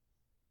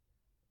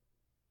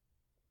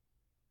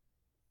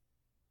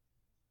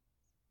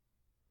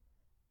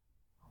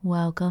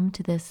Welcome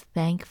to this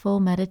thankful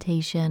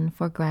meditation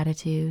for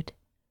gratitude.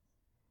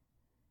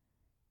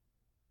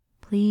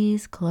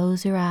 Please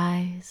close your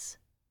eyes,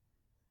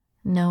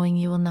 knowing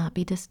you will not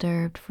be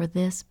disturbed for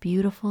this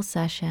beautiful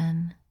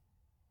session.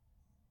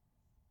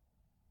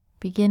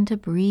 Begin to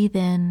breathe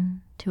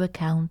in to a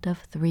count of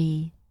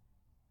 3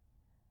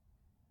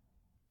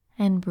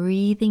 and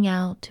breathing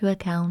out to a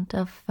count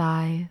of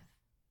 5.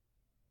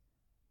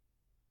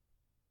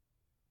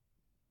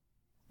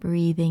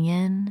 Breathing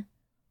in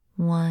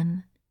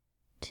 1,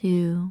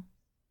 2,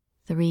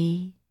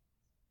 3.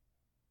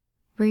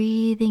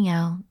 Breathing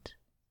out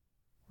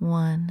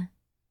 1,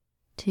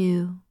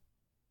 2,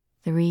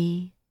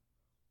 3,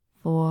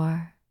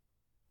 4,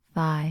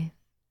 5.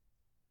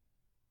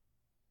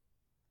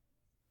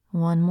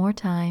 One more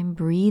time,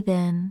 breathe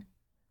in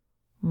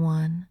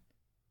 1,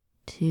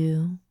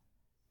 2,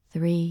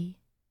 3.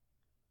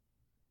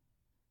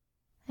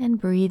 And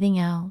breathing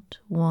out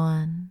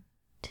 1,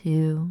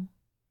 2,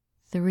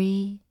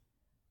 3,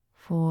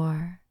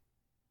 4,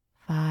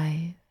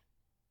 5.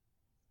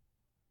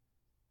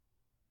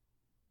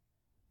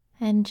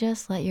 And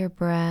just let your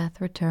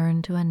breath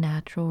return to a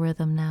natural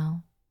rhythm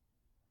now.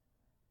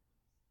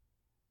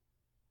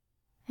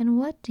 And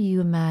what do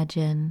you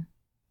imagine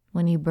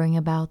when you bring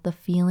about the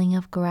feeling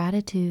of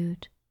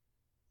gratitude?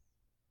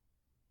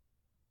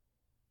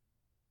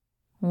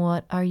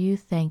 What are you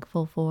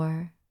thankful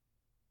for?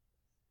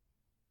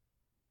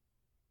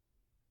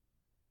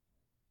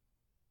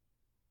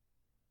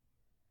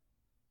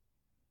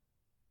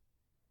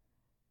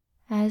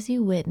 As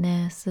you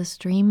witness the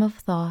stream of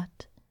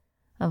thought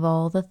of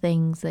all the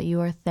things that you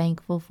are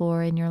thankful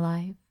for in your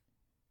life,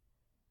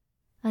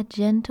 a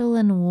gentle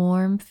and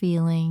warm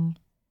feeling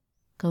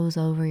goes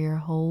over your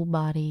whole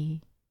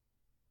body.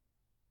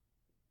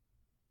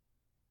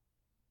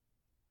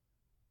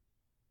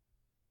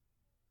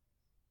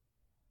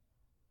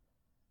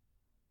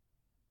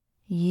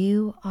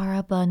 You are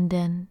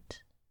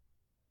abundant.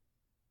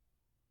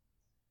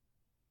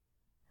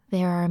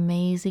 There are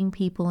amazing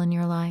people in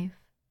your life,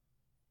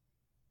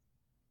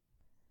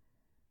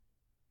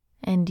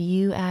 and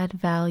you add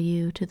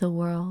value to the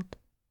world.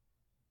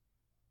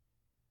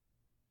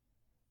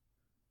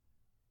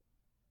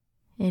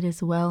 It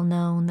is well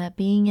known that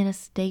being in a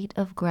state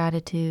of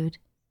gratitude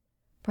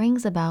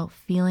brings about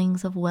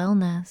feelings of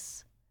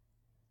wellness,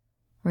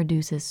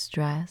 reduces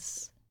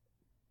stress,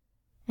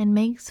 and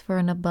makes for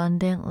an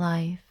abundant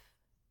life.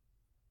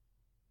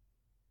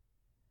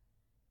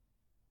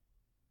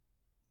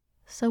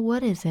 So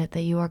what is it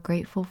that you are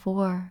grateful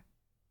for?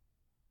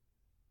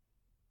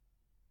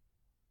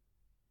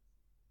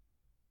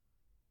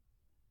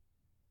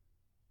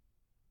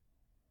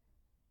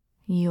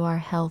 You are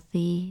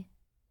healthy,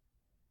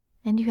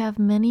 and you have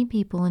many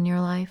people in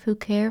your life who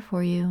care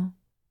for you.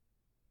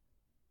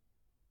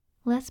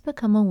 Let's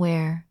become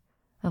aware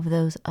of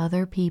those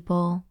other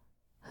people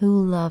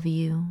who love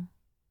you.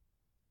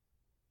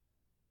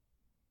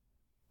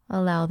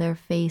 Allow their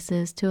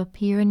faces to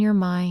appear in your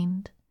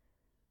mind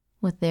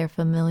with their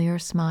familiar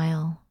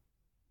smile.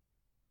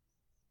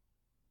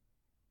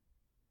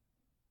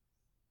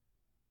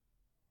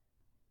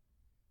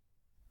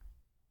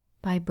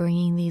 By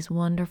bringing these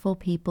wonderful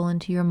people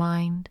into your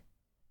mind,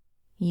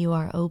 you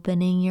are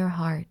opening your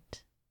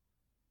heart.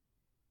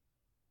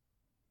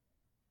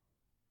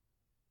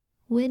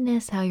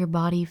 Witness how your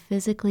body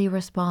physically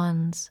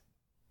responds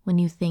when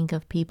you think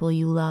of people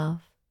you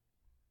love.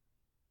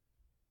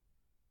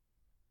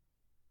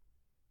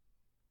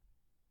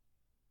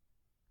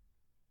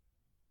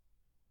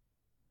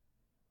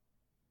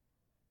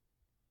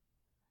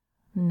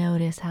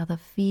 Notice how the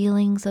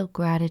feelings of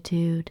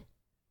gratitude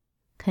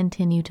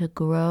continue to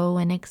grow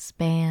and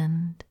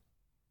expand.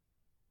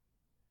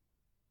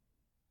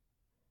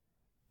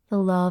 The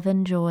love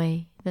and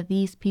joy that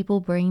these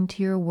people bring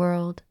to your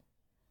world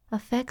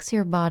affects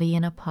your body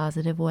in a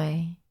positive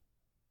way.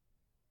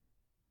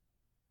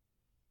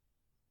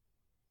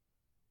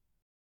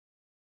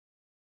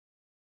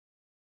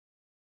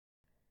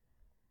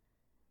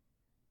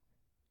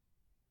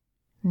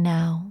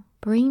 Now,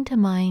 bring to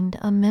mind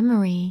a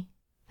memory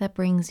that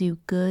brings you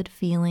good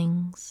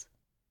feelings.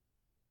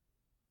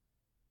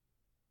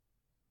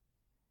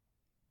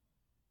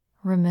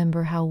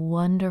 Remember how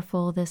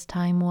wonderful this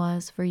time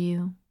was for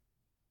you.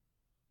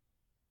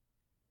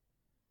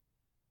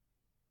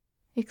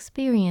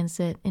 Experience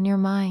it in your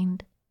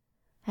mind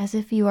as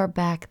if you are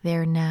back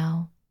there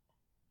now,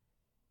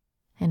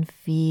 and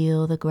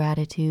feel the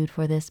gratitude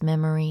for this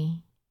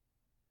memory.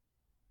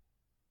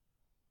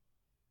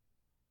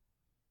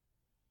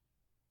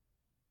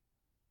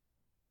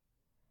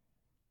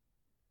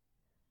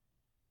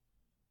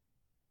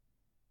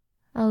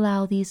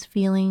 Allow these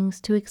feelings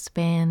to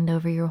expand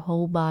over your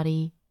whole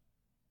body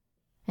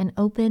and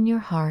open your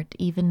heart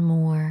even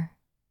more.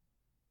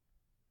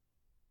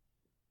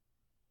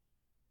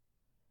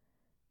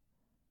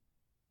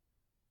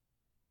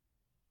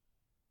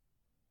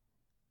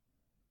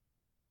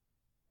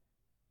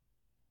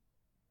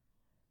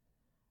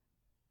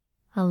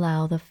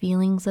 Allow the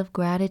feelings of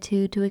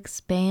gratitude to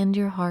expand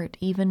your heart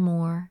even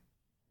more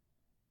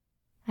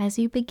As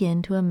you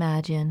begin to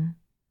imagine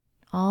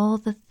all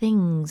the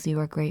things you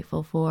are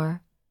grateful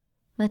for,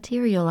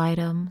 material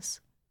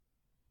items,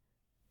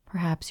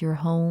 perhaps your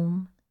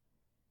home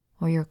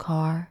or your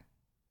car,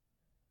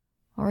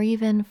 or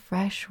even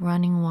fresh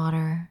running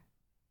water.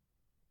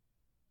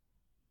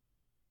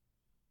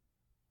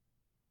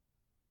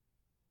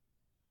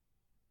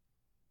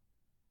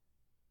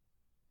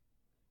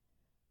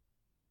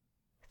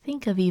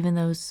 Think of even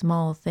those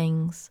small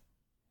things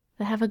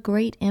that have a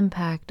great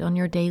impact on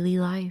your daily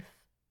life.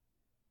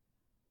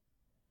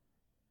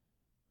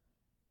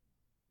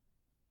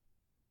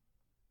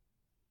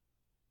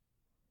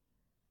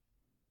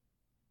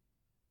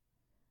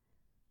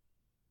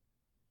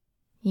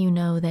 You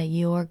know that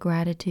your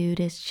gratitude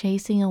is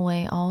chasing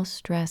away all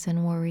stress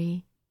and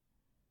worry.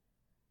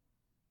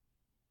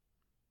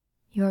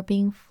 You are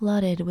being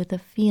flooded with a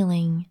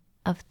feeling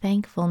of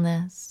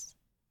thankfulness.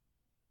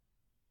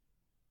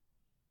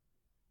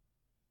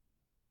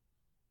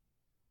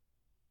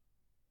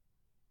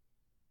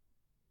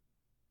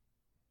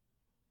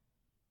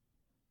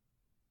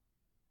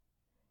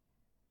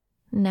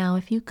 Now,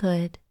 if you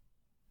could,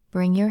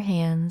 bring your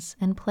hands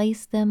and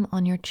place them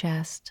on your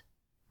chest,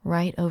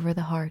 right over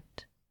the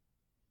heart.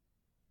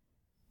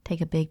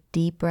 Take a big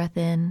deep breath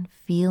in,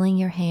 feeling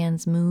your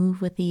hands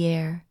move with the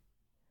air.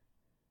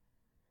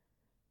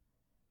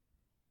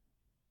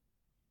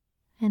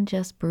 And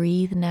just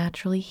breathe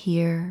naturally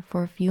here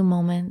for a few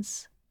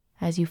moments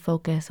as you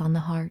focus on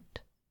the heart.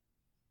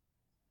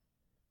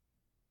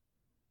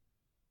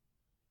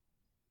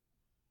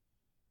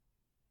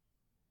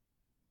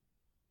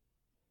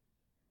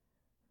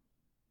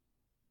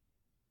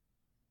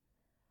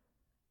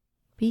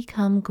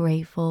 Become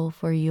grateful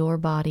for your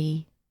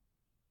body.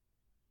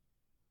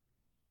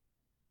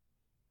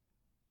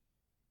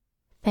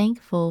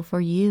 Thankful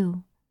for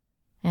you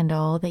and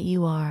all that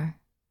you are.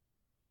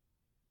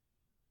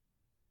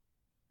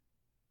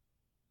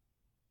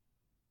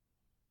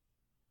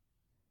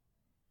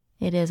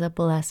 It is a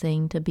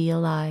blessing to be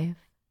alive.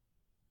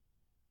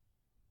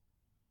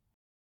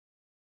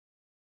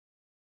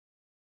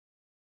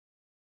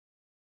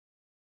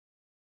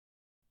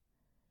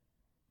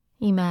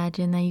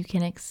 Imagine that you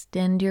can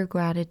extend your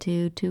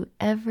gratitude to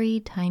every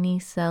tiny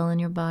cell in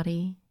your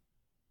body.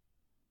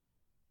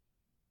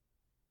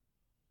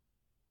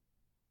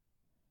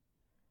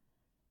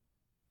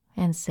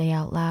 And say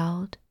out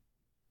loud,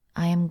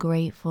 I am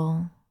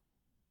grateful.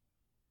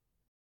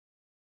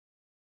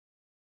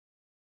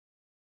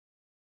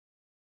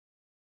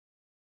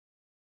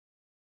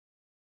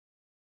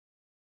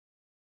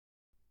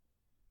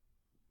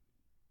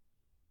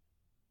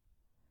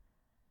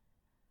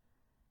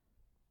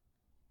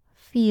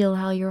 Feel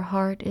how your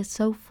heart is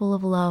so full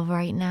of love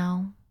right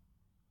now.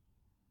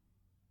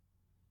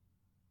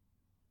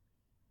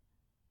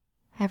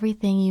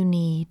 Everything you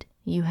need,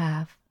 you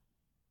have.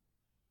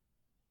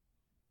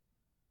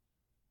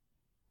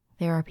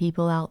 There are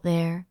people out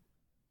there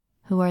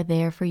who are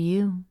there for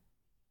you.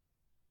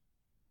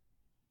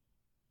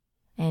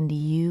 And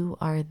you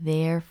are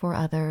there for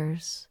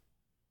others.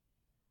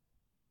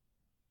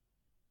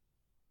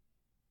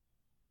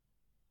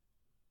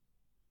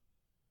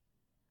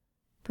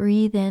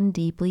 Breathe in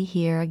deeply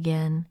here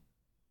again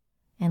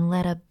and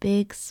let a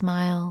big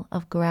smile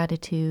of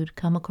gratitude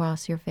come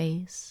across your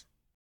face.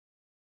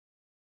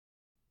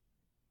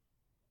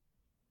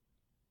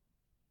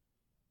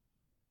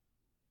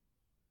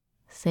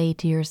 Say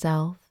to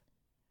yourself,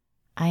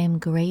 I am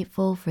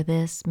grateful for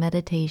this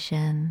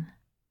meditation.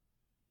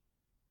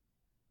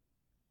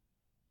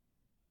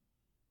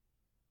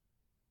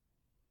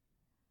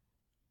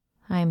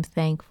 I am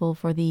thankful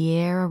for the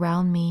air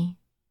around me,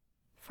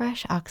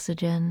 fresh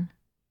oxygen.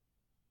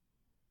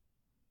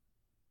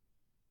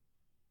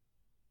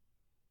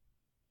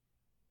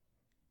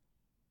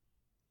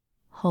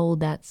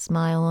 Hold that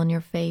smile on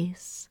your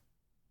face.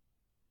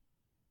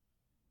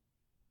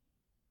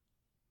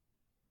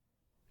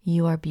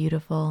 You are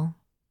beautiful.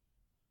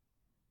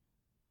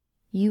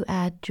 You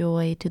add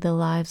joy to the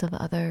lives of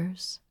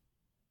others.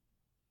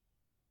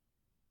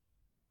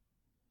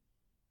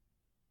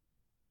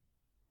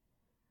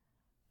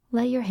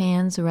 Let your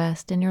hands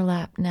rest in your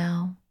lap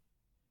now,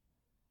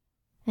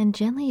 and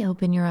gently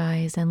open your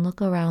eyes and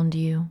look around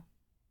you.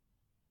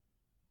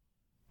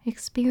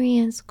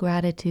 Experience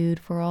gratitude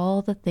for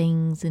all the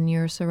things in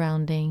your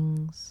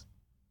surroundings.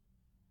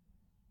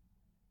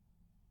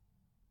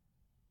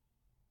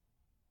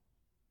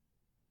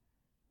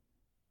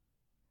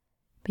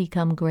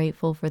 Become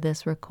grateful for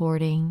this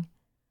recording,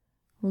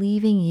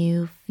 leaving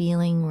you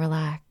feeling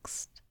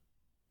relaxed,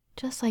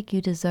 just like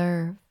you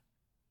deserve.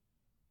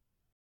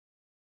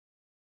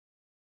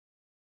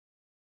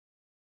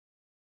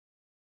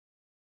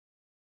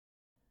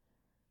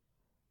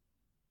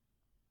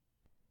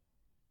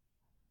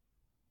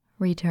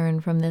 Return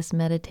from this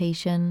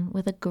meditation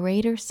with a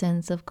greater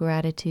sense of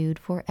gratitude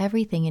for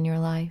everything in your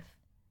life.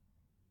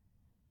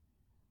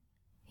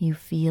 You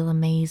feel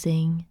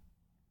amazing,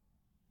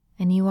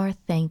 and you are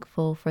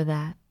thankful for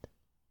that.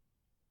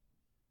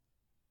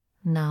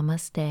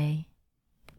 Namaste.